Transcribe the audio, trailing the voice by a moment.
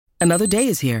Another day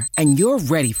is here, and you're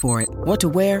ready for it. What to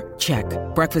wear? Check.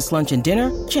 Breakfast, lunch, and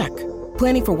dinner? Check.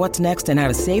 Planning for what's next and how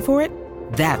to save for it?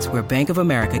 That's where Bank of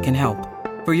America can help.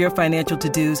 For your financial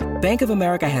to-dos, Bank of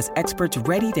America has experts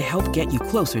ready to help get you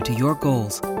closer to your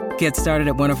goals. Get started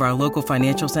at one of our local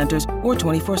financial centers or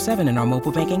 24/7 in our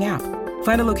mobile banking app.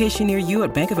 Find a location near you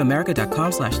at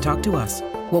bankofamerica.com/talktous.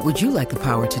 What would you like the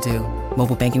power to do?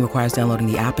 Mobile banking requires downloading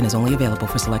the app and is only available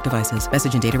for select devices.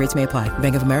 Message and data rates may apply.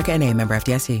 Bank of America N.A., member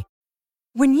FDIC.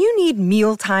 When you need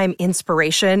mealtime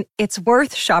inspiration, it's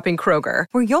worth shopping Kroger,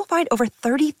 where you'll find over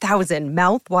 30,000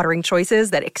 mouth-watering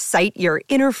choices that excite your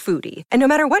inner foodie. And no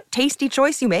matter what tasty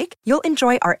choice you make, you'll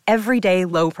enjoy our everyday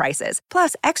low prices,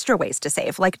 plus extra ways to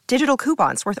save, like digital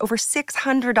coupons worth over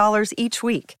 $600 each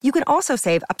week. You can also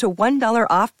save up to $1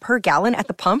 off per gallon at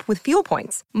the pump with fuel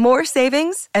points. More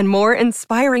savings and more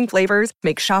inspiring flavors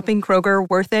make shopping Kroger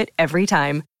worth it every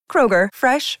time. Kroger,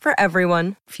 fresh for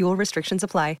everyone. Fuel restrictions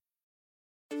apply.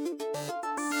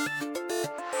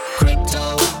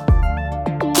 Crypto.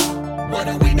 What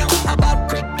do we know about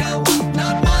crypto?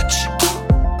 Not much.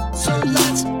 So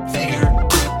let's figure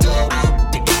crypto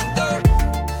out together.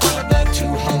 One of the two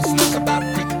hosts knows about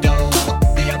crypto.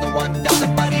 The other one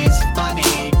doesn't, but he's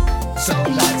funny. So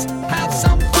let's have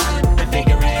some fun and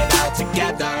figure it out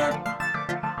together.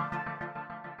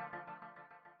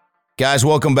 Guys,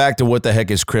 welcome back to What the Heck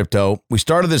is Crypto. We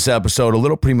started this episode a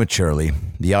little prematurely.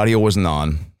 The audio wasn't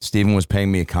on. Steven was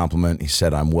paying me a compliment. He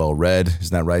said I'm well read.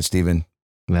 Isn't that right, Steven?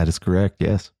 That is correct,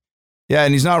 yes. Yeah,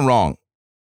 and he's not wrong.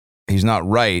 He's not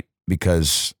right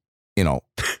because, I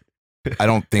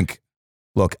don't think,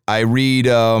 look, I read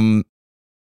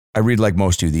like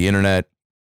most of you, the internet,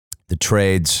 the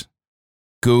trades,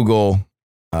 Google,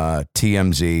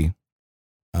 TMZ,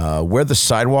 Where the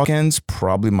Sidewalk Ends,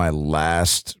 probably my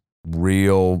last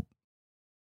real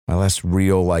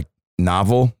like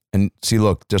novel. And see,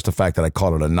 look, just the fact that I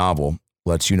called it a novel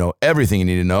lets you know everything you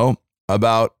need to know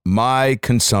about my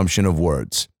consumption of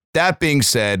words. That being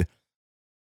said,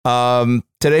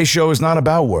 today's show is not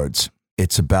about words.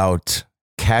 It's about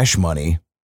cash money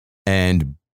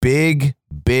and big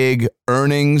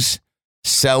earnings,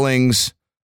 sellings,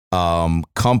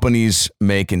 companies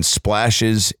making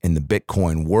splashes in the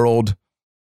Bitcoin world.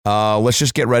 Let's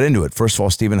just get right into it. First of all,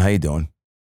 Steven, how you doing?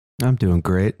 I'm doing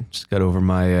great. Just got over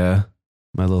my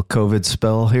my little COVID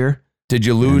spell here. Did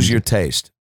you lose your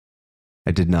taste?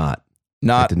 I did not.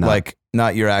 Not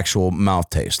your actual mouth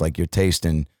taste, like your taste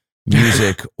in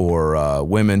music or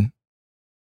women?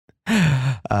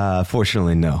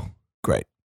 Fortunately, no. Great.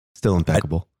 Still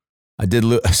impeccable. I did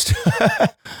lose.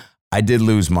 I did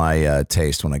lose my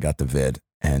taste when I got the vid,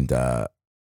 and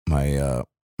my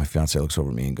fiance looks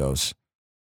over at me and goes,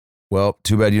 "Well,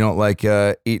 too bad you don't like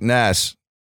eating ass."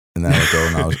 And then I looked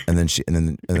over and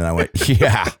then I went,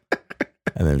 "Yeah."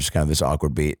 And then just kind of this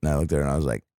awkward beat, and I looked at her and I was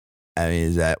like, "I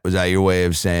mean, was that your way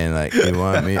of saying like you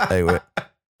want me?" Like,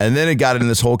 and then it got into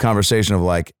this whole conversation of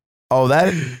like, "Oh,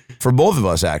 that for both of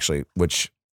us actually," which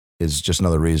is just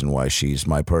another reason why she's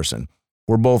my person.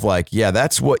 We're both like, "Yeah,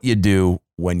 that's what you do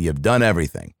when you've done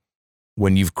everything,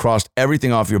 when you've crossed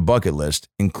everything off your bucket list,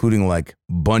 including like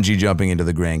bungee jumping into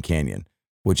the Grand Canyon,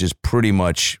 which is pretty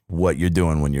much what you're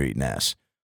doing when you're eating ass."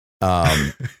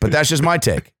 But that's just my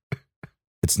take.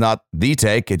 It's not the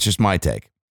take. It's just my take.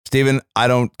 Steven, I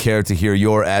don't care to hear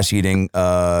your ass eating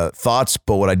thoughts,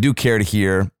 but what I do care to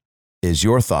hear is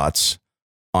your thoughts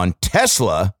on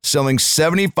Tesla selling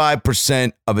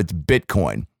 75% of its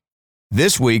Bitcoin.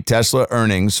 This week, Tesla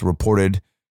earnings reported,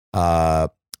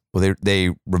 they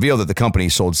revealed that the company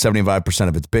sold 75%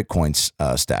 of its Bitcoin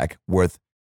stack worth,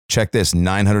 check this,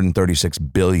 $936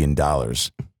 billion.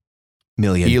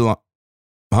 Million. Elon,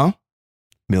 huh?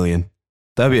 Million.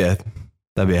 That'd be a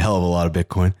hell of a lot of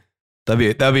Bitcoin.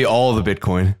 That'd be all the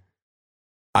Bitcoin.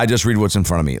 I just read what's in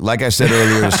front of me. Like I said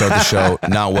earlier to start the show,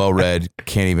 not well read,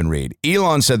 can't even read.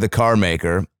 Elon said the car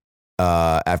maker,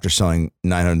 after selling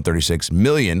 936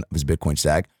 million of his Bitcoin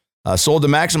stack, sold to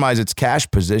maximize its cash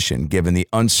position given the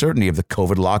uncertainty of the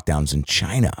COVID lockdowns in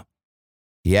China.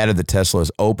 He added that Tesla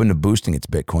is open to boosting its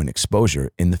Bitcoin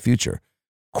exposure in the future.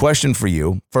 Question for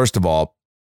you. First of all,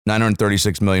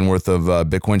 936 million worth of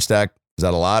Bitcoin stack. Is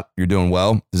that a lot? You're doing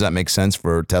well. Does that make sense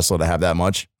for Tesla to have that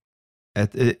much?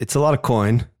 It's a lot of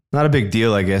coin. Not a big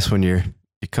deal, I guess, when your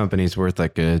company's worth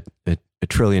like a $1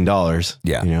 trillion.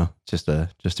 Yeah. Just a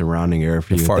rounding error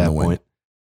for you at that point.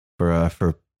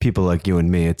 For people like you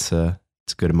and me, it's a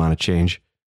good amount of change.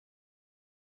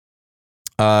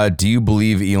 Do you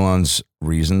believe Elon's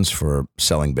reasons for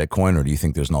selling Bitcoin, or do you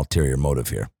think there's an ulterior motive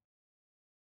here?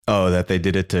 Oh, that they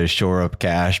did it to shore up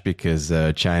cash because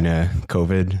China,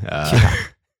 COVID.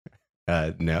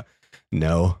 No,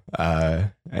 no.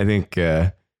 I think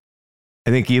Elon,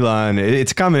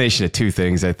 it's a combination of two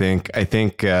things. I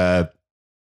think as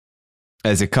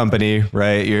a company,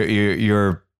 right,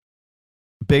 your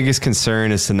biggest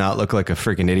concern is to not look like a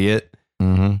freaking idiot.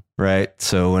 Mm-hmm. Right.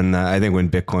 So I think when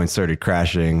Bitcoin started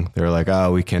crashing, they were like,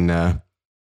 oh, we got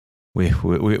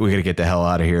to get the hell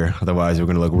out of here. Otherwise we're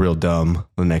going to look real dumb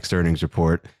the next earnings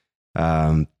report.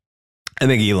 I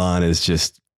think Elon is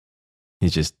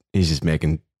he's just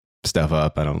making stuff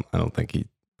up. I don't think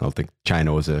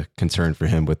China was a concern for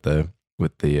him with the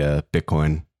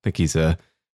Bitcoin. I think he's a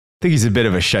bit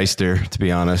of a shyster, to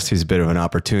be honest. He's a bit of an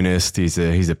opportunist. He's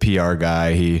a PR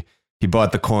guy. He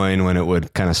bought the coin when it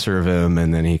would kind of serve him,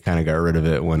 and then he kind of got rid of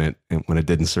it when it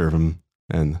didn't serve him.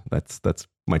 And that's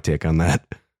my take on that.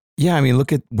 Yeah, I mean,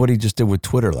 look at what he just did with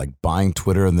Twitter, like buying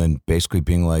Twitter and then basically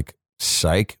being like,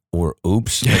 psych or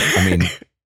oops. I mean,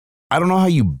 I don't know how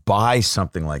you buy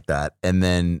something like that. And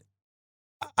then,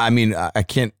 I mean, I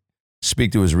can't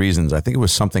speak to his reasons. I think it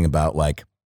was something about like,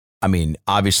 I mean,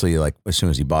 obviously, like as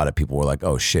soon as he bought it, people were like,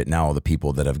 oh shit, now all the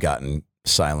people that have gotten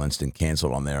silenced and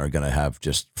canceled on there are going to have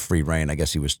just free reign. I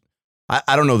guess he was,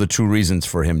 I don't know the true reasons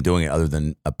for him doing it other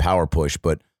than a power push,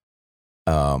 but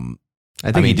I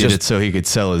think he did it so he could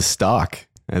sell his stock.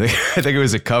 I think it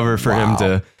was a cover for him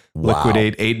to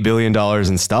liquidate $8 billion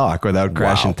in stock without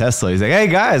crashing Tesla. He's like, hey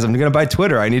guys, I'm going to buy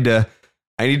Twitter. I need to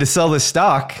sell this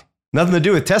stock. Nothing to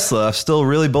do with Tesla. I'm still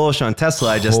really bullish on Tesla.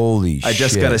 I just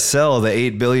got to sell the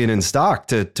 $8 billion in stock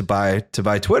to buy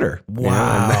Twitter.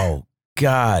 Wow. You know?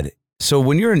 God. So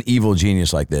when you're an evil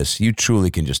genius like this, you truly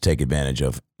can just take advantage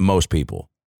of most people.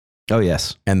 Oh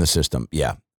yes. And the system.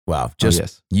 Yeah. Wow.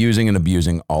 Just using and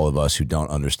abusing all of us who don't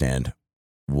understand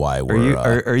why we're.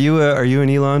 Are you an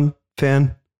Elon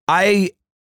fan?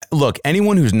 Look,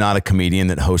 anyone who's not a comedian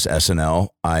that hosts SNL,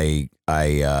 I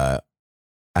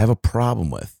have a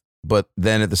problem with. But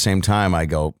then at the same time, I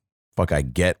go, fuck, I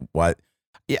get what.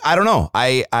 Yeah, I don't know.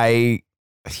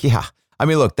 Yeah. I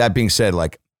mean, look, that being said,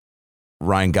 like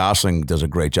Ryan Gosling does a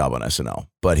great job on SNL,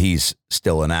 but he's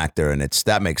still an actor, and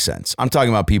that makes sense. I'm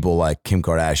talking about people like Kim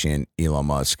Kardashian, Elon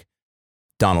Musk,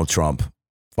 Donald Trump,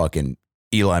 fucking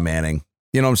Eli Manning.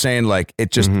 You know what I'm saying? Like it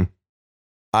just,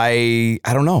 I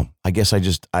don't know. I guess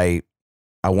I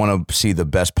want to see the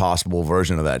best possible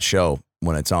version of that show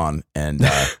when it's on, and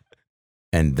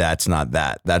and that's not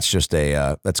that. That's just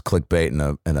that's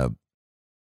clickbait and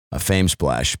a fame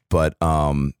splash. But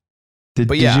Did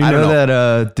you know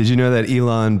that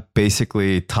Elon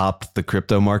basically topped the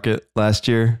crypto market last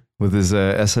year with his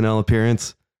SNL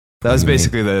appearance? That was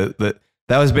basically that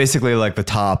was basically like the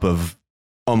top of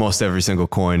almost every single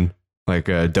coin. Like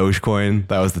Dogecoin,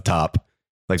 that was the top.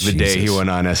 Like the day he went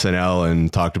on SNL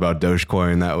and talked about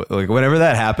Dogecoin, that like whenever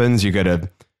that happens, you gotta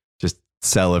just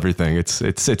sell everything.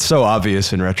 It's so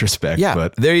obvious in retrospect. Yeah,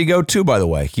 but there you go too. By the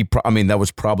way, that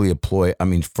was probably a ploy. I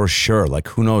mean, for sure. Like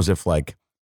who knows if like.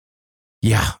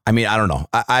 Yeah, I mean, I don't know.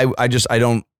 I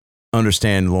don't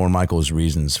understand Lorne Michaels'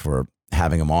 reasons for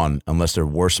having him on unless there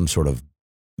were some sort of,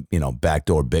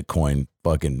 backdoor Bitcoin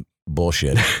fucking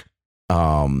bullshit.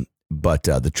 But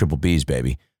the triple B's,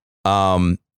 baby.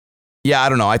 Yeah, I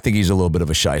don't know. I think he's a little bit of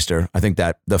a shyster. I think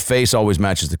that the face always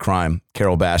matches the crime.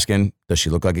 Carol Baskin, does she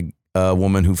look like a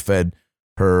woman who fed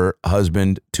her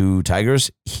husband to tigers?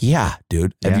 Yeah,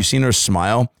 dude. Have you seen her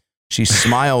smile? She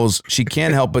smiles. She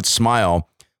can't help but smile.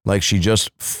 Like she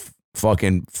just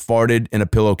fucking farted in a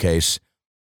pillowcase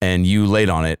and you laid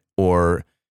on it, or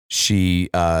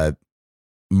she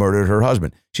murdered her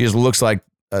husband. She just looks like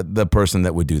the person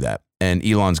that would do that. And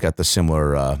Elon's got the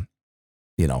similar,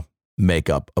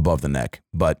 makeup above the neck.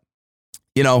 But,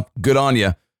 good on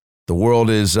you. The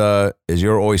world is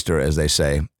your oyster, as they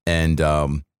say. And I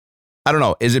don't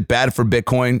know. Is it bad for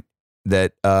Bitcoin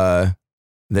that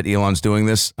Elon's doing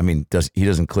this? I mean, he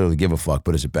doesn't clearly give a fuck,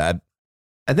 but is it bad?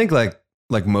 I think like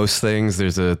most things,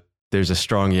 there's a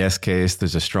strong yes case,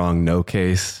 there's a strong no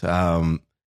case. I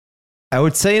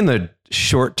would say in the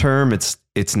short term,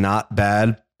 it's not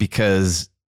bad because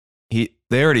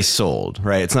they already sold,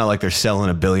 right? It's not like they're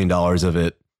selling $1 billion of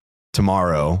it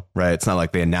tomorrow, right? It's not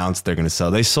like they announced they're going to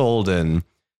sell. They sold in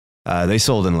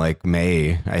like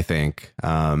May, I think.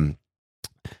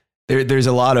 There's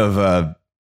a lot of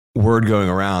word going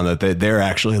around that they're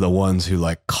actually the ones who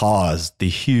like caused the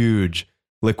huge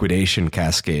liquidation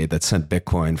cascade that sent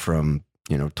Bitcoin from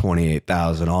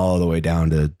 28,000 all the way down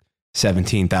to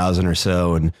 17,000 or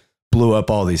so, and blew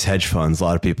up all these hedge funds. A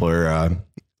lot of people are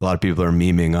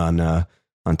memeing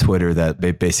on Twitter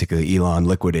that basically Elon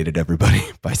liquidated everybody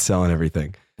by selling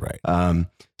everything. Right.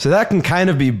 So that can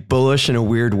kind of be bullish in a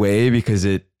weird way because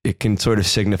it it can sort of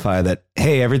signify that,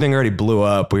 hey, everything already blew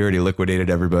up. We already liquidated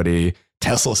everybody.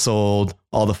 Tesla sold,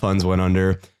 all the funds went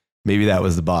under. Maybe that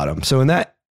was the bottom. So in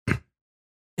that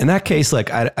case,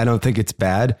 like, I don't think it's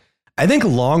bad. I think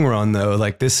long run though,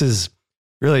 like this is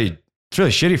really, it's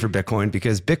really shitty for Bitcoin,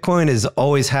 because Bitcoin has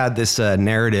always had this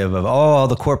narrative of, all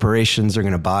the corporations are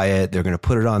going to buy it. They're going to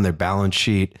put it on their balance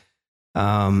sheet.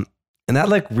 And that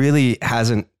like really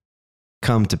hasn't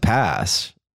come to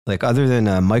pass. Like, other than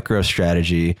a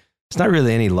MicroStrategy, it's not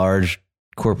really any large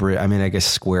corporate. I mean, I guess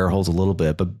Square holds a little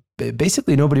bit, but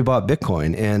basically nobody bought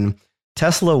Bitcoin. And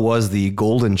Tesla was the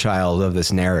golden child of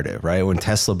this narrative, right? When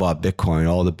Tesla bought Bitcoin,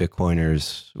 all the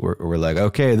Bitcoiners were like,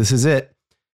 okay, this is it.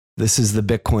 This is the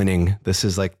Bitcoining.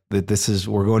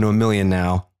 We're going to 1 million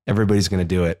now. Everybody's going to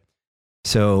do it.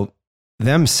 So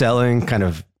them selling kind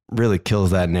of really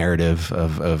kills that narrative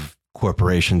of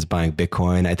corporations buying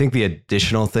Bitcoin. I think the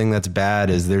additional thing that's bad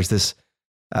is there's this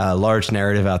large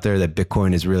narrative out there that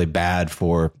Bitcoin is really bad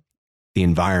for the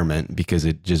environment, because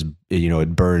it just,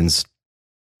 it burns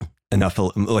enough,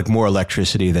 like more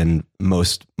electricity than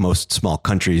most small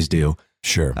countries do.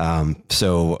 Sure.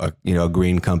 So, a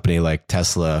green company like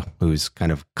Tesla, who's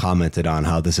kind of commented on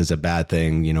how this is a bad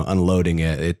thing, unloading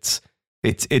it,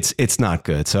 it's not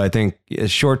good. So I think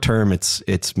short term,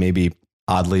 it's maybe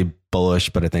oddly bullish,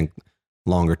 but I think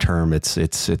longer term,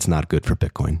 it's not good for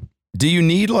Bitcoin. Do you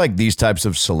need like these types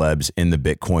of celebs in the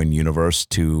Bitcoin universe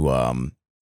to,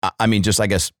 I mean, just, I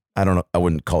guess, I don't know, I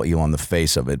wouldn't call Elon the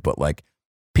face of it, but like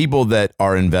people that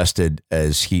are invested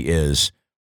as he is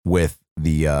with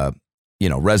the,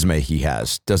 resume he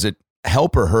has, does it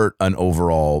help or hurt an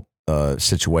overall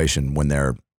situation when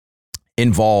they're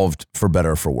involved, for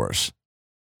better or for worse?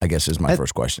 I guess is my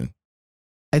first question.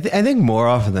 I think more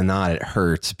often than not, it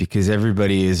hurts, because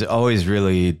everybody is always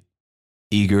really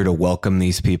eager to welcome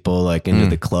these people like into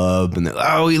the club, and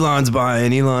Elon's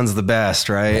buying, Elon's the best,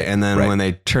 right? And then when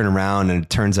they turn around and it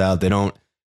turns out they don't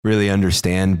really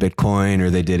understand Bitcoin, or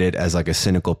they did it as like a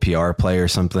cynical PR play or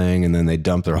something, and then they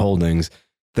dump their holdings,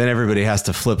 then everybody has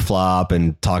to flip flop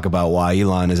and talk about why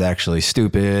Elon is actually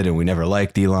stupid, and we never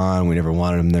liked Elon, we never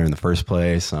wanted him there in the first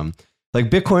place. Like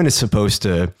Bitcoin is supposed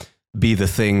to be the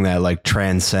thing that like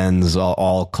transcends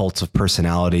all cults of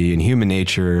personality and human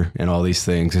nature and all these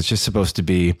things. It's just supposed to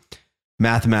be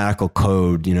mathematical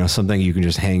code, something you can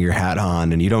just hang your hat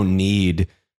on, and you don't need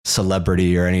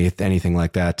celebrity or anything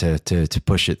like that to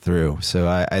push it through. So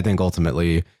I think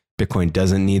ultimately Bitcoin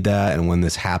doesn't need that. And when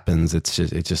this happens, it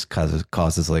just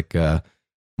causes like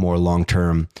more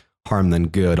long-term harm than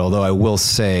good. Although I will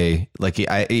say, like,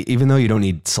 even though you don't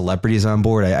need celebrities on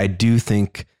board, I do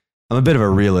think, I'm a bit of a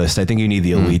realist. I think you need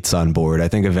the elites on board. I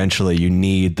think eventually you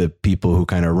need the people who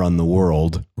kind of run the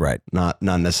world, right? Not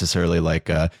necessarily like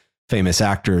famous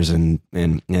actors and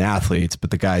athletes, but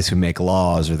the guys who make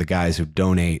laws, or the guys who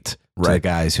donate to the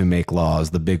guys who make laws,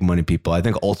 the big money people. I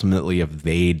think ultimately, if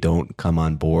they don't come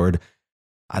on board,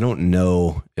 I don't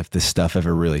know if this stuff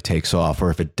ever really takes off,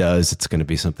 or if it does, it's going to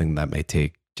be something that may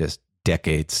take just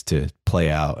decades to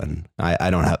play out. And I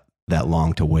don't have that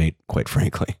long to wait, quite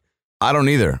frankly. I don't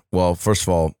either. Well, first of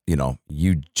all,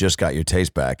 you just got your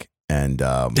taste back, and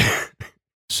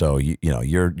so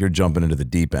you're jumping into the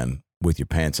deep end with your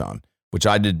pants on, which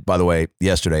I did, by the way,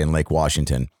 yesterday in Lake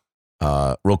Washington.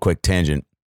 Real quick tangent,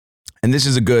 and this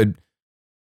is a good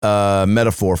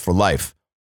metaphor for life.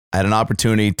 I had an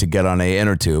opportunity to get on a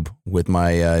inner tube with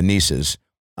my nieces.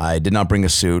 I did not bring a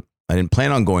suit. I didn't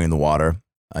plan on going in the water.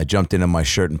 I jumped in my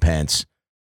shirt and pants.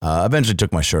 Eventually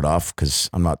took my shirt off because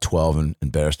I'm not 12 and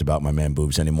embarrassed about my man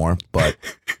boobs anymore. But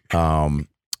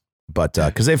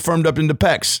because they firmed up into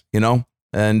pecs,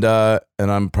 and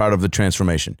I'm proud of the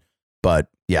transformation. But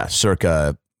yeah,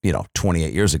 circa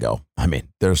 28 years ago. I mean,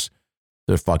 there's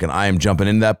fucking. I am jumping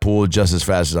into that pool just as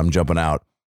fast as I'm jumping out,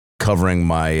 covering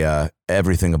my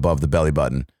everything above the belly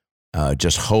button,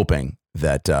 just hoping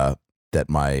that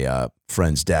my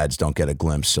friends' dads don't get a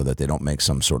glimpse, so that they don't make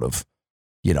some sort of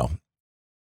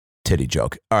titty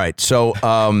joke. All right. So,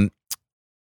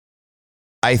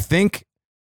 I think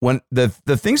when the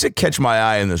things that catch my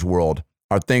eye in this world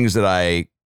are things that I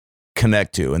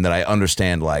connect to and that I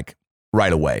understand like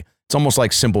right away. It's almost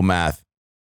like simple math.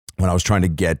 When I was trying to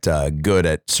get good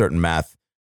at certain math,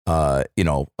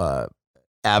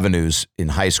 avenues in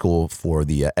high school for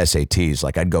the SATs,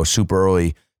 like I'd go super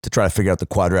early to try to figure out the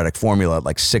quadratic formula at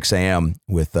like 6 a.m.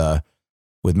 with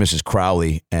Mrs.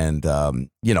 Crowley. And,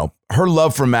 her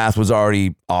love for math was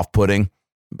already off-putting.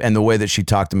 And the way that she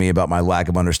talked to me about my lack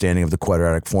of understanding of the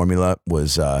quadratic formula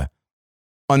was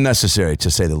unnecessary,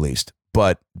 to say the least.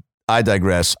 But I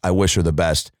digress. I wish her the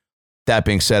best. That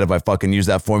being said, have I fucking used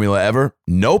that formula ever?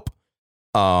 Nope.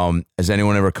 Has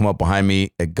anyone ever come up behind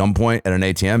me at gunpoint at an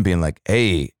ATM being like,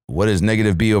 hey, what does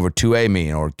negative B over 2A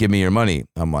mean? Or give me your money.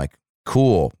 I'm like,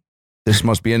 cool. This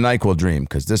must be a NyQuil dream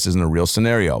because this isn't a real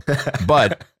scenario.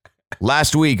 But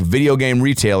last week, video game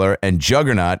retailer and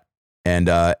juggernaut and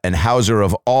houser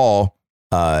of all,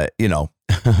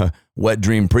 wet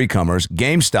dream pre-comers,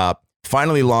 GameStop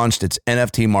finally launched its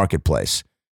NFT marketplace.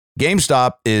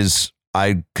 GameStop is,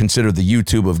 I consider, the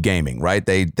YouTube of gaming, right?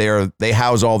 They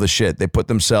house all the shit. They put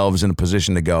themselves in a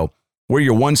position to go, we're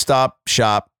your one-stop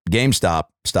shop, GameStop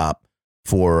stop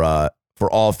for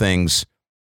all things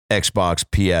Xbox,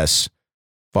 PS,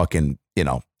 fucking,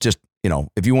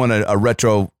 if you want a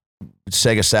retro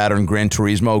Sega Saturn Gran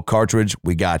Turismo cartridge,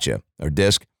 we got you, or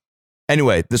disc.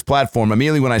 Anyway, this platform,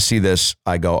 immediately when I see this,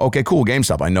 I go, okay, cool,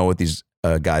 GameStop. I know what these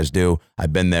guys do.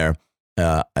 I've been there.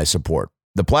 I support.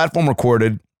 The platform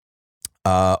recorded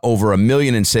over 1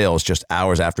 million in sales just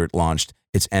hours after it launched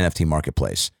its NFT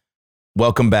marketplace.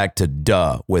 Welcome back to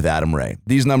Duh with Adam Ray.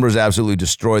 These numbers absolutely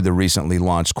destroyed the recently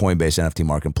launched Coinbase NFT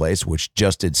marketplace, which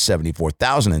just did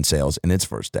 74,000 in sales in its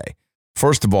first day.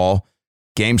 First of all,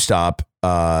 GameStop,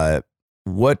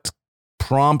 what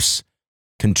prompts,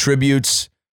 contributes,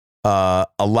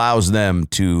 allows them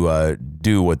to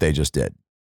do what they just did?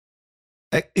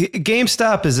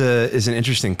 GameStop is an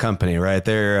interesting company, right?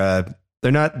 They're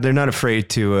not afraid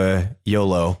to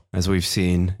YOLO, as we've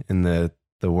seen in the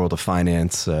world of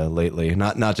finance lately.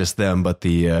 Not just them, but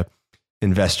the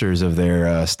investors of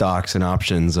their stocks and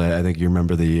options. I think you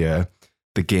remember the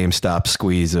GameStop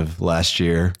squeeze of last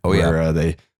year, where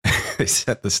they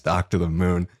set the stock to the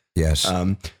moon. Yes.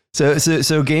 So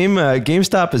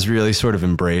GameStop has really sort of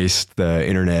embraced the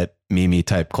internet meme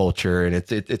type culture, and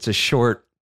it's a short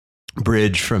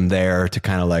bridge from there to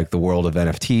kind of like the world of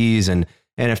NFTs, and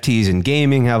NFTs and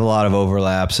gaming have a lot of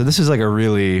overlap. So this is like a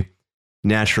really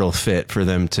natural fit for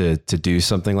them to do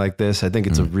something like this. I think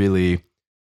it's a really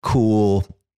cool,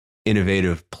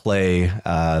 innovative play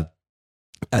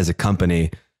as a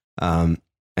company. I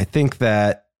think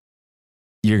that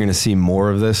you're going to see more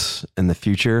of this in the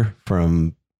future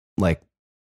from like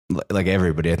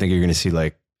everybody. I think you're going to see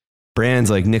like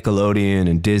brands like Nickelodeon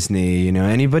and Disney,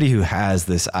 anybody who has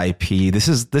this IP. This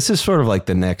is sort of like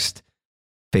the next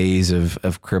phase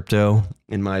of crypto,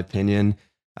 in my opinion,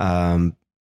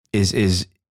 is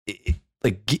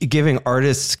like giving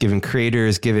artists, giving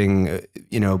creators, giving,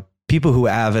 people who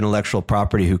have intellectual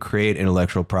property, who create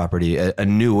intellectual property, a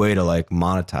new way to like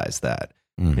monetize that.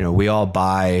 We all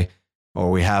buy, or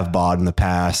we have bought in the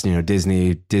past,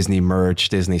 Disney merch,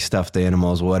 Disney stuffed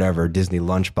animals, whatever, Disney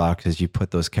lunchboxes. You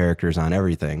put those characters on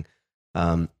everything.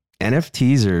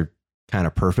 NFTs are kind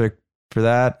of perfect for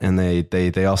that, and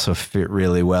they also fit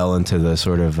really well into the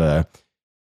sort of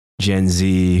Gen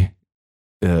Z,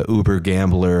 Uber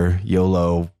gambler,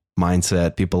 YOLO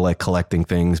mindset. People like collecting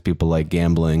things. People like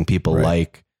gambling. People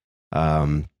like,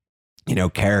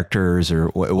 characters or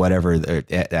whatever,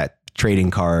 at trading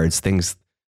cards, things.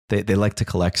 They like to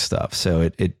collect stuff. So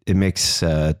it makes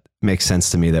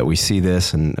sense to me that we see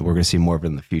this, and we're going to see more of it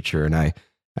in the future. And I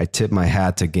tip my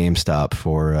hat to GameStop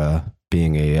for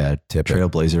being a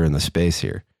trailblazer in the space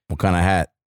here. What kind of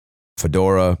hat?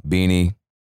 Fedora, beanie,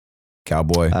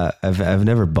 cowboy? I've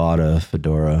never bought a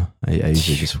fedora. I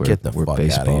usually just wear baseball.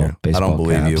 Out of here. I don't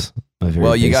believe caps. You.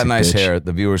 Well, you got nice hair.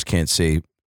 The viewers can't see.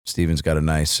 Steven's got a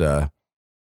nice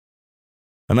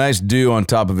dew on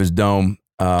top of his dome.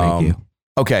 Thank you.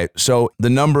 Okay, so the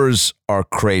numbers are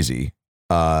crazy.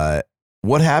 What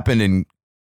happened in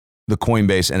the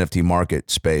Coinbase NFT market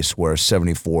space where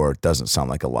 74 doesn't sound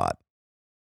like a lot?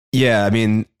 Yeah, I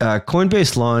mean,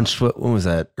 Coinbase launched, when was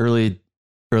that? Early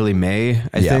May,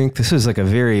 I think. This was like a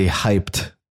very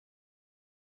hyped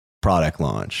product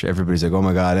launch. Everybody's like, oh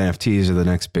my God, NFTs are the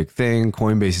next big thing.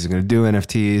 Coinbase is going to do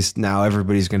NFTs. Now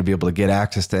everybody's going to be able to get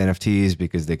access to NFTs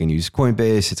because they can use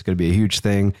Coinbase. It's going to be a huge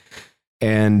thing.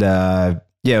 And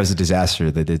it was a disaster.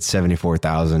 They did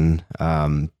 74,000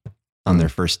 on their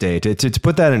first day. To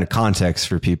put that into context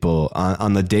for people,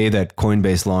 on the day that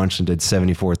Coinbase launched and did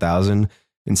 74,000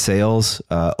 in sales,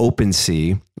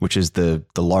 OpenSea, which is the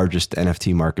largest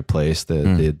NFT marketplace,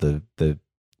 the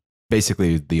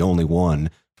basically the only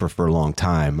one for a long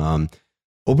time.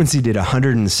 OpenSea did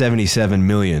 177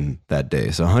 million that day.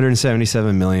 So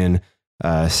 177 million,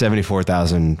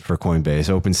 74,000 for Coinbase.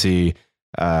 OpenSea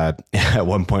at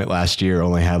one point last year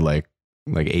only had like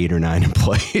 8 or 9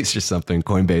 employees or something.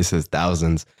 Coinbase has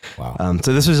thousands. Wow.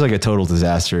 So this was like a total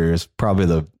disaster. It's probably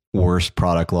the worst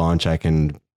product launch I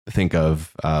can think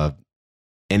of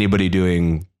anybody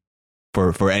doing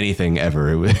for anything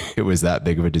ever. It was that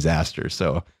big of a disaster.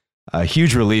 So a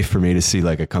huge relief for me to see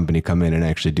like a company come in and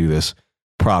actually do this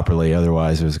properly.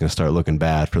 Otherwise, it was going to start looking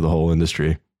bad for the whole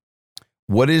industry.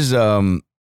 What is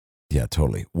yeah,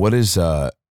 totally. What do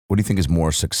you think is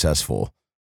more successful?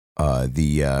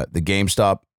 The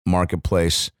GameStop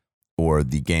marketplace or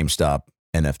the GameStop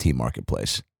NFT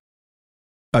marketplace?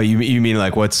 Oh, you mean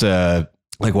like what's like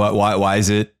why is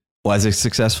it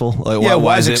successful? Like, Yeah,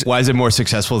 why is it more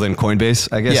successful than Coinbase,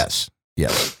 I guess?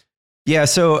 Yes. Yeah,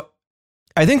 so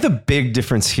I think the big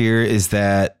difference here is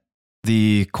that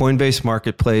the Coinbase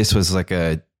marketplace was like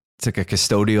it's like a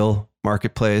custodial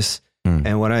marketplace.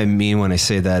 And what I mean when I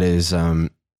say that is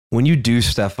when you do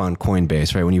stuff on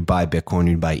Coinbase, right? When you buy Bitcoin,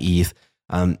 you buy ETH,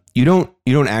 you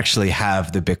don't actually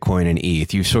have the Bitcoin and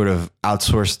ETH. You've sort of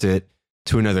outsourced it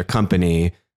to another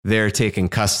company. They're taking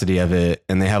custody of it,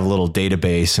 and they have a little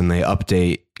database, and they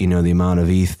update, the amount of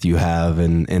ETH you have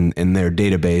in their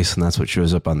database, and that's what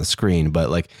shows up on the screen.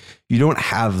 But like, you don't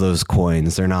have those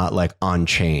coins. They're not like on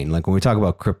chain. Like when we talk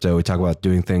about crypto, we talk about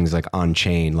doing things like on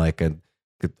chain, like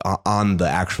on the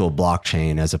actual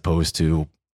blockchain, as opposed to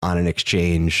on an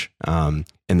exchange in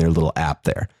their little app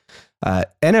there.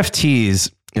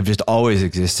 NFTs have just always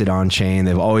existed on chain.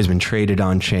 They've always been traded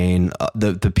on chain.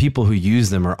 The people who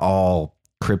use them are all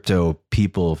crypto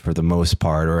people for the most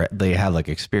part, or they have like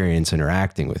experience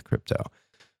interacting with crypto.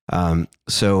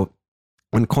 So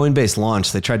when Coinbase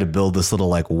launched, they tried to build this little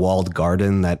like walled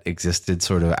garden that existed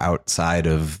sort of outside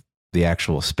of the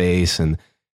actual space, and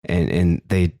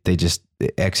they just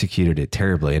executed it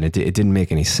terribly, and it didn't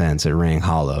make any sense. It rang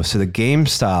hollow. So the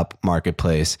GameStop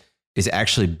marketplace is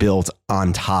actually built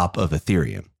on top of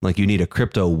Ethereum. Like you need a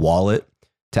crypto wallet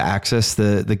to access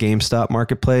the GameStop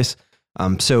marketplace.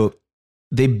 So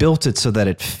they built it so that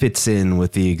it fits in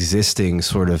with the existing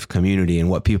sort of community and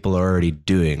what people are already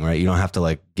doing, right? You don't have to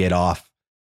like get off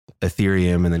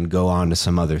Ethereum and then go on to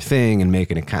some other thing and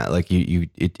make an account. Like you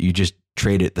just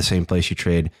trade it the same place you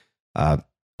trade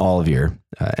all of your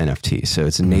NFTs. So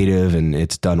it's native and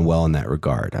it's done well in that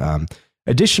regard.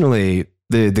 Additionally,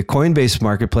 the Coinbase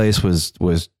marketplace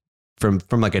was from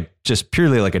like a just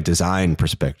purely like a design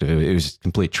perspective, it was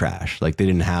complete trash. Like they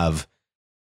didn't have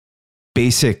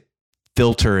basic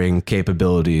filtering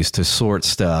capabilities to sort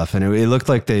stuff, and it looked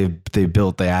like they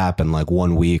built the app in like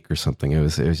 1 week or something. It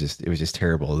was just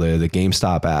terrible. The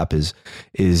GameStop app is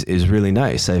really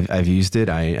nice. I've used it.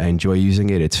 I enjoy using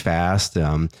it. It's fast.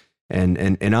 And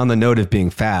on the note of being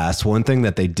fast, one thing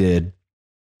that they did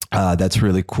that's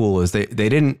really cool is they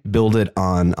didn't build it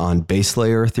on base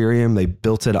layer Ethereum. They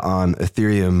built it on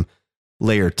Ethereum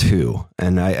layer 2.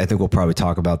 And I think we'll probably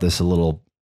talk about this a little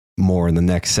more in the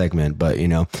next segment, but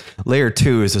layer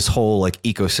 2 is this whole like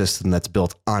ecosystem that's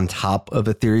built on top of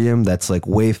Ethereum that's like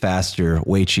way faster,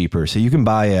 way cheaper. So you can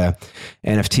buy a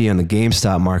NFT on the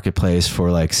GameStop marketplace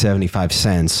for like 75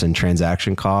 cents in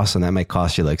transaction costs, and that might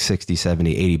cost you like 60,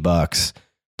 70, 80 bucks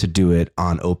to do it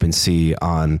on OpenSea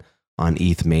on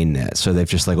ETH mainnet. So they've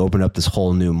just like opened up this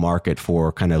whole new market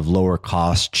for kind of lower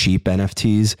cost, cheap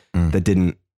NFTs that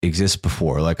didn't exist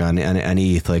before. Like on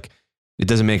ETH, like it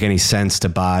doesn't make any sense to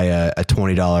buy a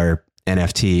 $20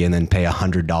 NFT and then pay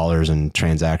 $100 in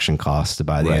transaction costs to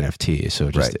buy the NFT. So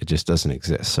it just doesn't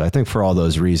exist. So I think for all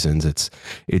those reasons,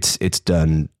 it's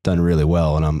done really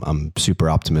well, and I'm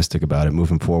super optimistic about it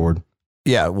moving forward.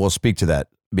 Yeah, we'll speak to that.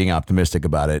 Being optimistic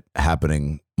about it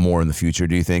happening more in the future.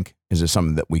 Do you think is it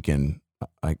something that we can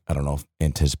I don't know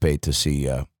anticipate to see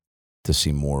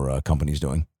more companies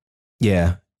doing?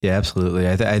 Yeah, absolutely.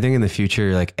 I think in the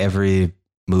future, like every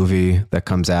movie that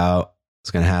comes out,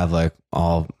 it's gonna have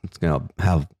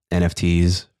have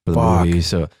NFTs for the movie.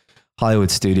 So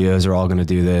Hollywood studios are all gonna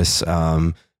do this.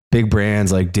 Big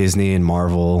brands like Disney and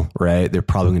Marvel, right? They're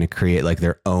probably gonna create like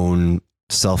their own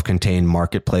self-contained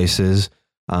marketplaces.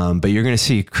 But you're gonna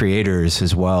see creators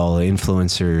as well,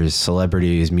 influencers,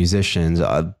 celebrities, musicians.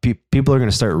 People are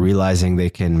gonna start realizing they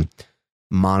can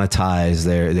monetize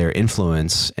their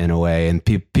influence in a way, and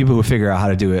people who figure out how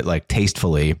to do it like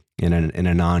tastefully in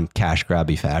a non-cash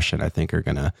grabby fashion, I think are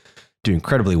going to do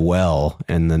incredibly well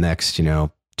in the next,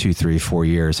 2, 3, 4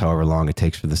 years, however long it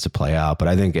takes for this to play out. But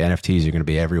I think NFTs are going to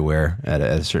be everywhere at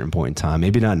a certain point in time.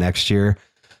 Maybe not next year,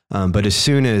 but as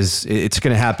soon as it's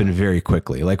going to happen very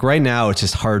quickly. Like right now, it's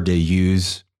just hard to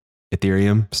use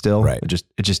Ethereum still. Right.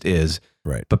 It just is.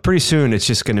 Right. But pretty soon it's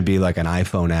just going to be like an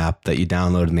iPhone app that you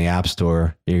download in the App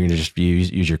Store. You're going to just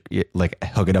use your, like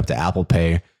hook it up to Apple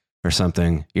Pay or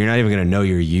something. You're not even going to know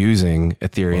you're using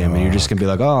Ethereum, and you're just going to be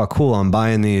like, oh, cool. I'm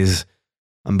buying these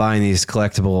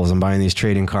collectibles. I'm buying these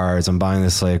trading cards. I'm buying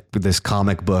this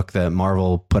comic book that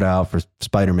Marvel put out for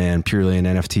Spider-Man purely in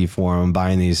NFT form. I'm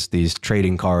buying these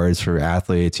trading cards for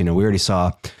athletes. We already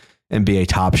saw NBA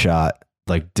Top Shot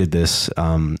did this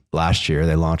last year.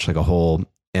 They launched like a whole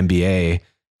NBA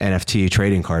NFT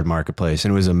trading card marketplace,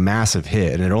 and it was a massive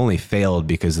hit. And it only failed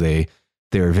because they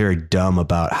were very dumb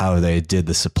about how they did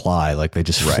the supply. Like they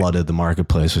just flooded the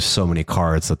marketplace with so many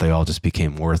cards that they all just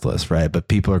became worthless, right? But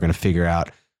people are going to figure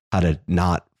out how to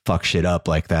not fuck shit up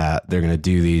like that. They're going to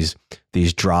do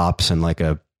these drops in like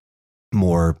a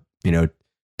more,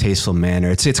 tasteful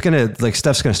manner. It's going to, like,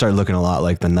 stuff's going to start looking a lot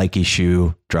like the Nike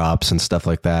shoe drops and stuff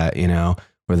like that,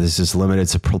 where there's this limited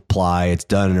supply. It's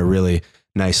done in a really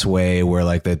nice way where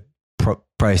like the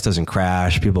price doesn't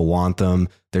crash. People want them.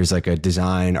 There's like a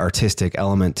design, artistic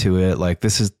element to it. Like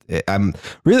I'm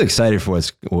really excited for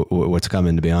what's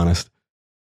coming, to be honest.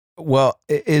 Well,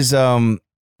 is the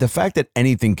fact that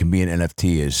anything can be an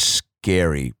NFT is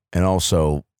scary and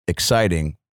also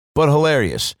exciting, but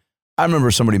hilarious. I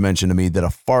remember somebody mentioned to me that a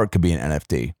fart could be an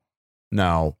NFT.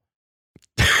 Now,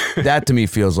 that to me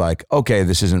feels like, okay,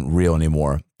 this isn't real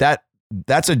anymore.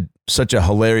 That's such a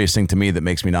hilarious thing to me that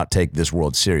makes me not take this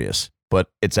world serious.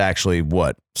 But it's actually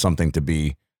something to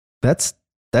be. That's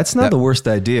not the worst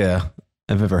idea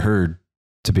I've ever heard,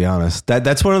 to be honest.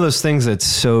 That's one of those things that's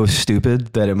so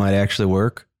stupid that it might actually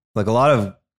work. Like a lot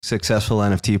of successful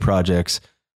NFT projects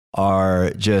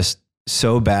are just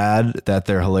so bad that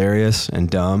they're hilarious and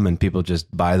dumb, and people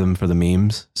just buy them for the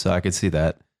memes. So I could see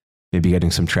that maybe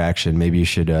getting some traction. Maybe you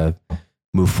should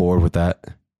move forward with that.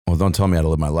 Well, don't tell me how to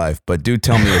live my life, but do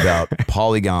tell me about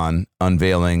Polygon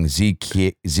unveiling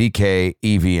ZK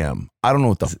EVM. I don't know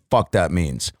what the fuck that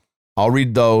means. I'll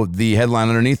read, though, the headline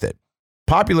underneath it.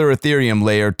 Popular Ethereum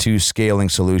Layer 2 scaling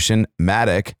solution,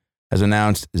 Matic, has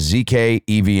announced ZK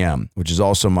EVM, which is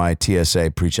also my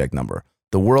TSA pre-check number,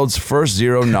 the world's first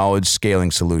zero-knowledge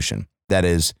scaling solution that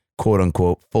is,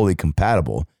 quote-unquote, fully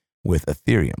compatible with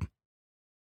Ethereum.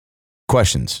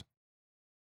 Questions.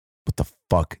 What the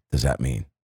fuck does that mean?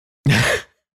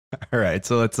 All right,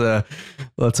 so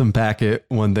let's unpack it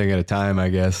one thing at a time, I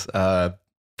guess.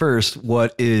 First,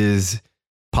 what is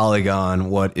Polygon?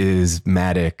 What is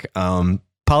Matic?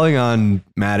 Polygon,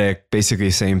 Matic,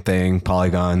 basically same thing.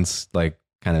 Polygon's like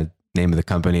kind of name of the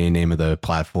company, name of the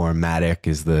platform. Matic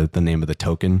is the name of the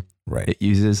token it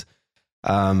uses.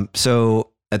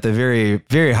 So at the very,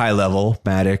 very high level,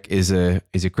 Matic is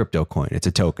a crypto coin. It's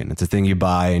a token. It's a thing you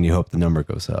buy and you hope the number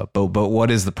goes up. But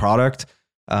what is the product?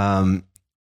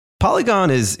 Polygon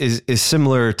is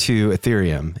similar to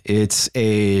Ethereum. It's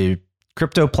a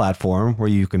crypto platform where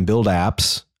you can build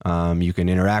apps. You can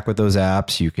interact with those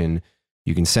apps. You can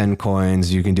send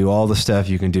coins. You can do all the stuff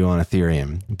you can do on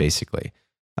Ethereum, basically.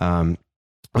 It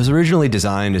was originally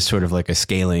designed as sort of like a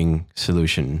scaling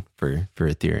solution for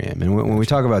Ethereum. And when we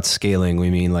talk about scaling, we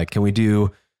mean like, can we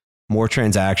do more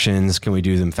transactions? Can we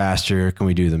do them faster? Can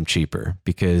we do them cheaper?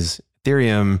 Because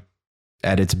Ethereum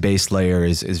at its base layer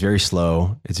is very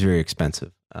slow. It's very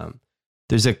expensive.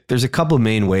 There's a couple of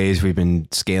main ways we've been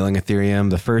scaling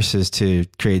Ethereum. The first is to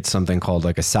create something called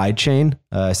like a side chain.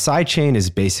 Side chain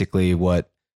is basically what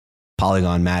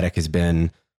Polygon Matic has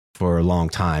been for a long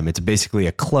time. It's basically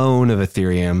a clone of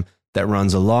Ethereum that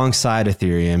runs alongside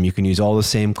Ethereum. You can use all the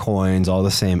same coins, all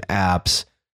the same apps,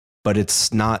 but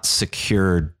it's not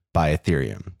secured by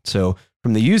Ethereum. So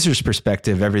from the user's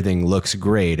perspective, everything looks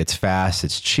great. It's fast,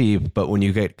 it's cheap, but when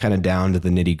you get kind of down to the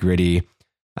nitty gritty,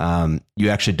 you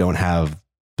actually don't have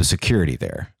the security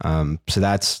there. So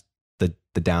that's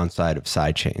the downside of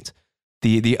side chains.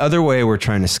 The other way we're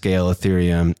trying to scale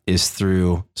Ethereum is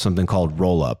through something called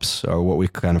rollups, or what we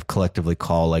kind of collectively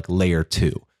call like layer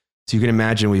 2. So you can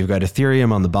imagine we've got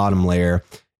Ethereum on the bottom layer,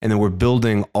 and then we're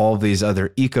building all these other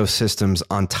ecosystems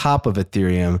on top of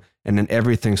Ethereum, and then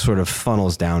everything sort of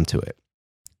funnels down to it.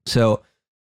 So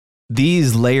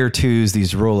these layer 2s,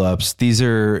 these rollups, these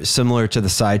are similar to the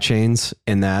side chains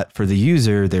in that for the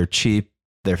user, they're cheap,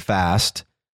 they're fast,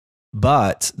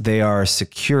 but they are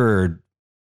secured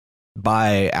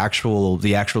by the actual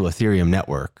Ethereum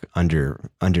network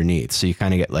underneath. So you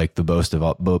kind of get like the best of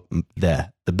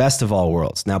all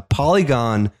worlds. Now,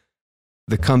 Polygon,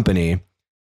 the company,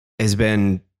 has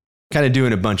been kind of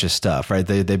doing a bunch of stuff, right?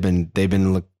 They've been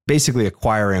basically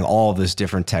acquiring all this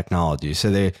different technology.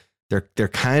 So they're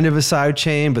kind of a side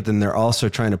chain, but then they're also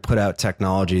trying to put out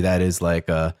technology that is like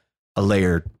a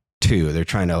layer 2. They're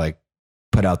trying to like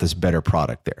put out this better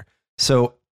product there.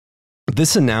 So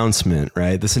this announcement,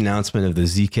 right? This announcement of the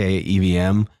ZK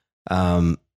EVM,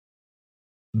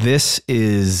 this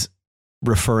is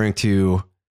referring to.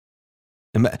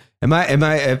 Have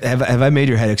I made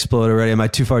your head explode already? Am I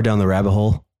too far down the rabbit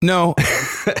hole? No,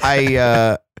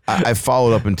 I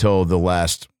followed up until the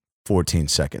last 14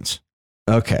 seconds.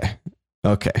 Okay.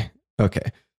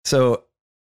 So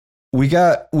we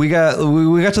got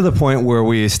to the point where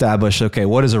we established, okay,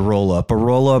 what is a roll up? A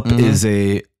roll up is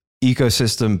a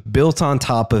ecosystem built on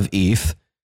top of ETH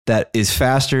that is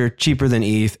faster, cheaper than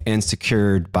ETH, and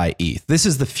secured by ETH. This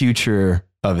is the future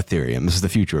of Ethereum. This is the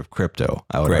future of crypto,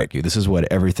 I would argue. This is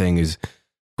what everything is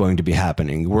going to be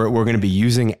happening. We're going to be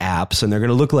using apps, and they're going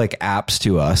to look like apps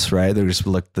to us, right? They're just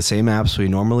like the same apps we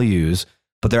normally use,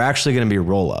 but they're actually going to be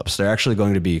roll-ups. They're actually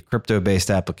going to be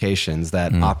crypto-based applications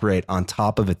that operate on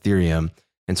top of Ethereum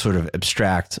and sort of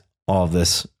abstract all of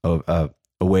this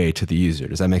away to the user.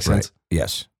 Does that make sense? Right.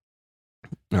 Yes.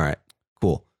 All right,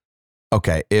 cool.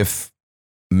 Okay, if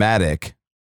Matic,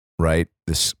 right,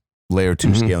 this layer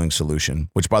 2 scaling solution,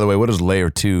 which, by the way, what does layer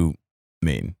 2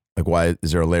 mean? Like, why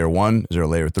is there a layer 1? Is there a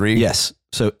layer 3? Yes.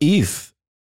 So ETH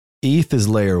is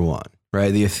layer 1,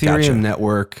 right? The Ethereum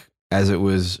network, as it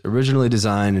was originally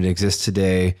designed and exists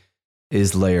today,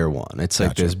 is layer 1. It's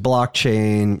like this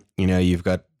blockchain. You know, you've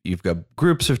got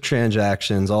groups of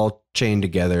transactions all chained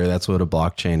together. That's what a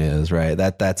blockchain is, right?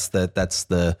 That's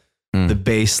the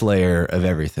base layer of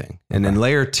everything. And then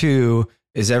layer 2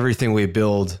 is everything we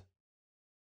build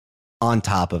on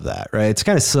top of that, right? It's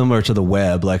kind of similar to the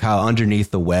web, like how underneath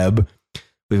the web,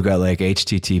 we've got like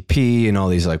HTTP and all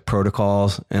these like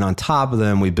protocols. And on top of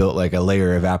them, we built like a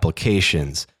layer of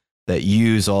applications that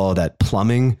use all that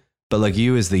plumbing. But like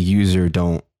you as the user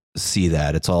don't see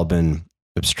that. It's all been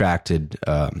abstracted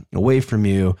away from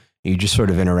you. You just sort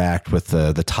of interact with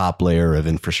the top layer of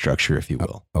infrastructure, if you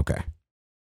will. Okay.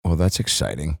 Well, that's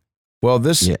exciting. Well,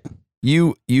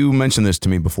 you mentioned this to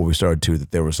me before we started too,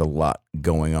 that there was a lot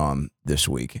going on this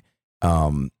week.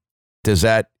 Is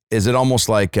it almost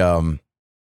like, the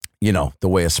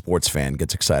way a sports fan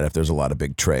gets excited if there's a lot of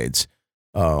big trades?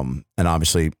 And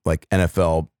obviously like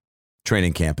NFL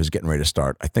training camp is getting ready to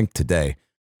start, I think today.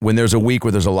 When there's a week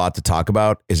where there's a lot to talk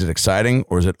about, is it exciting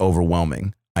or is it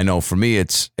overwhelming? I know for me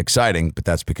it's exciting, but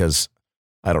that's because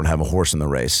I don't have a horse in the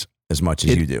race as much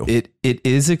as you do. It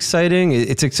is exciting.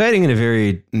 It's exciting in a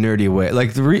very nerdy way.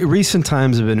 Like the recent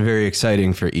times have been very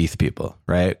exciting for ETH people,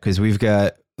 right? Because we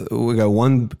got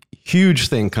one huge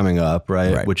thing coming up,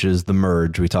 right? Which is the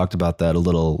merge. We talked about that a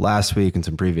little last week in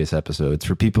some previous episodes.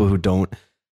 For people who don't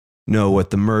know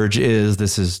what the merge is,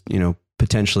 this is,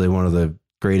 potentially one of the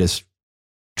greatest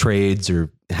trades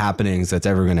or happenings that's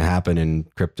ever going to happen in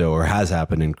crypto or has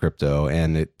happened in crypto.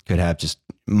 And it could have just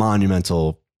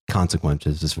monumental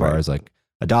consequences as far as like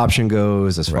adoption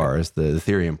goes, as far as the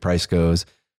Ethereum price goes.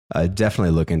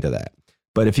 Definitely look into that.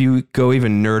 But if you go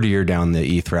even nerdier down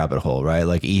the ETH rabbit hole, right?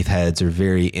 Like ETH heads are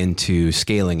very into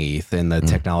scaling ETH and the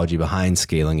technology behind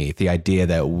scaling ETH. The idea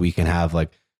that we can have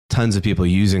like tons of people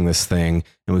using this thing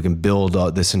and we can build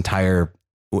this entire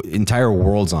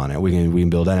worlds on it. We can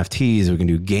build NFTs, we can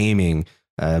do gaming,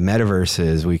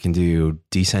 metaverses, we can do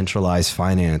decentralized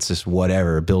finance, just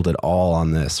whatever, build it all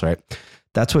on this, right?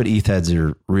 That's what ETH heads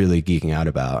are really geeking out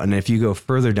about. And if you go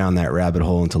further down that rabbit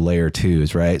hole into layer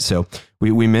 2s, right? So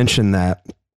we mentioned that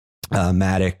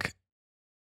Matic,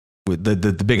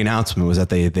 the big announcement was that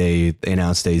they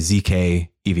announced a ZK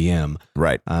EVM.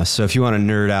 Right. So if you want to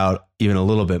nerd out even a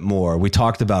little bit more, we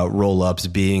talked about roll-ups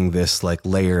being this like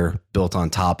layer built on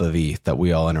top of ETH that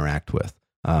we all interact with.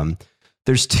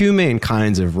 There's two main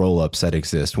kinds of roll-ups that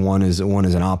exist. One is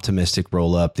an optimistic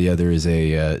roll-up. The other is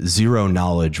a zero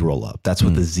knowledge roll-up. That's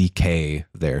what the ZK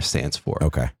there stands for.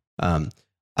 Okay. I'm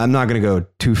not going to go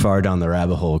too far down the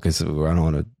rabbit hole because I don't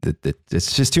want to.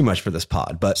 It's just too much for this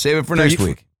pod. But save it for next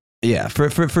week. Yeah,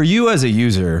 for you as a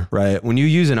user, right? When you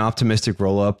use an optimistic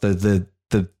roll-up, the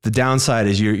downside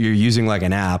is you're using like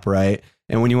an app, right?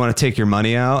 And when you want to take your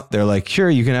money out, they're like, sure,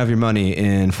 you can have your money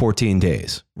in 14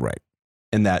 days. Right.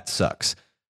 And that sucks.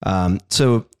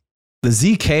 So the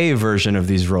ZK version of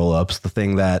these rollups, the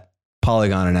thing that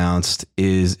Polygon announced,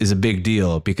 is a big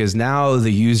deal because now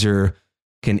the user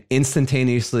can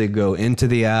instantaneously go into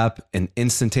the app and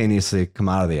instantaneously come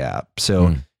out of the app.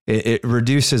 So it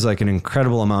reduces like an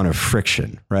incredible amount of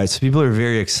friction, right? So people are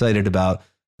very excited about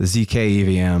the ZK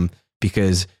EVM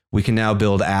because we can now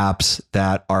build apps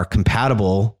that are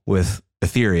compatible with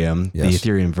Ethereum, the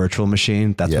Ethereum virtual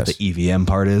machine. That's what the EVM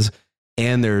part is.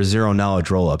 And there are zero knowledge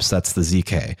rollups. That's the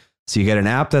ZK. So you get an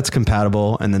app that's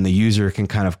compatible and then the user can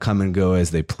kind of come and go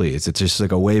as they please. It's just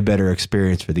like a way better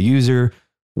experience for the user,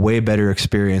 way better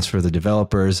experience for the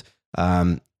developers.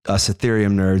 Us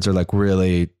Ethereum nerds are like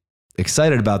really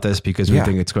excited about this because we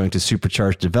think it's going to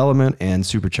supercharge development and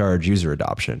supercharge user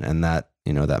adoption. And that,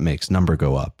 that makes number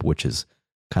go up, which is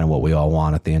kind of what we all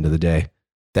want at the end of the day.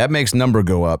 That makes number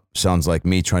go up. Sounds like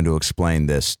me trying to explain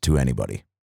this to anybody.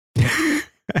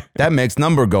 That makes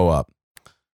number go up.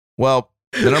 Well,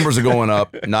 the numbers are going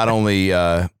up not only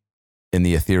in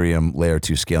the Ethereum layer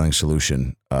 2 scaling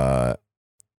solution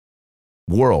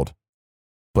world,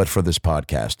 but for this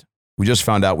podcast. We just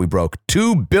found out we broke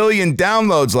 2 billion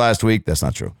downloads last week. That's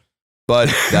not true,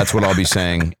 but that's what I'll be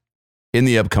saying in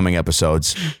the upcoming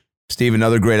episodes. Steve,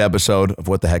 another great episode of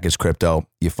What the Heck is Crypto.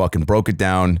 You fucking broke it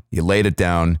down. You laid it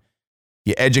down.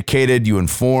 You educated. You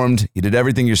informed. You did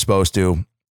everything you're supposed to.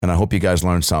 And I hope you guys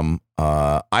learned something.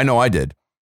 I know I did.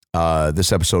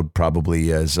 This episode probably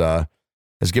has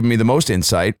given me the most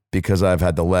insight because I've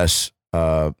had the less.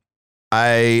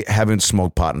 I haven't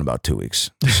smoked pot in about 2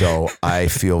 weeks, so I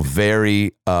feel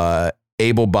very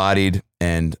able-bodied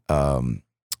and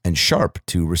sharp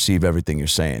to receive everything you're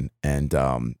saying. And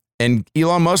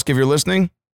Elon Musk, if you're listening,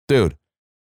 dude,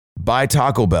 buy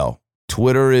Taco Bell.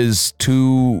 Twitter is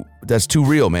that's too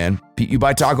real, man. You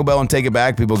buy Taco Bell and take it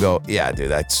back, people go, yeah,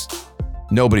 dude,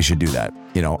 nobody should do that,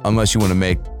 unless you want to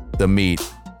make the meat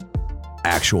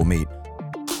actual meat.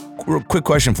 Real quick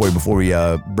question for you before we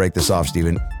break this off,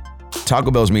 Steven.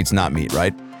 Taco Bell's meat's not meat,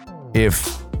 right?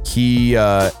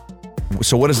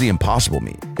 So what is the impossible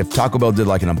meat? If Taco Bell did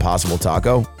like an impossible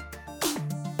taco?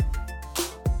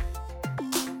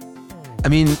 I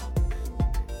mean,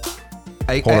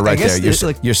 Hold it right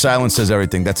there. Your silence says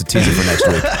everything. That's a teaser for next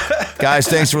week. Guys,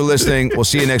 thanks for listening. We'll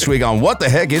see you next week on What the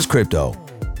Heck is Crypto?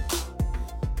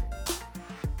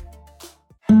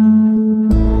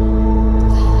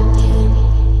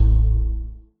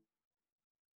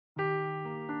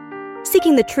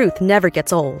 Seeking the truth never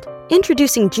gets old.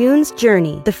 Introducing June's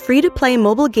Journey, the free-to-play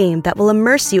mobile game that will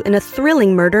immerse you in a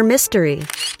thrilling murder mystery.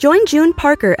 Join June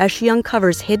Parker as she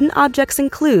uncovers hidden objects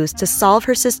and clues to solve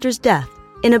her sister's death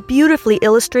in a beautifully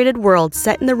illustrated world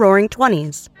set in the Roaring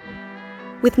 '20s.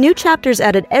 With new chapters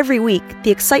added every week,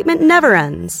 the excitement never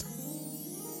ends.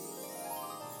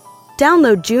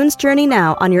 Download June's Journey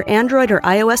now on your Android or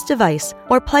iOS device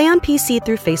or play on PC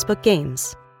through Facebook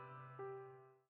Games.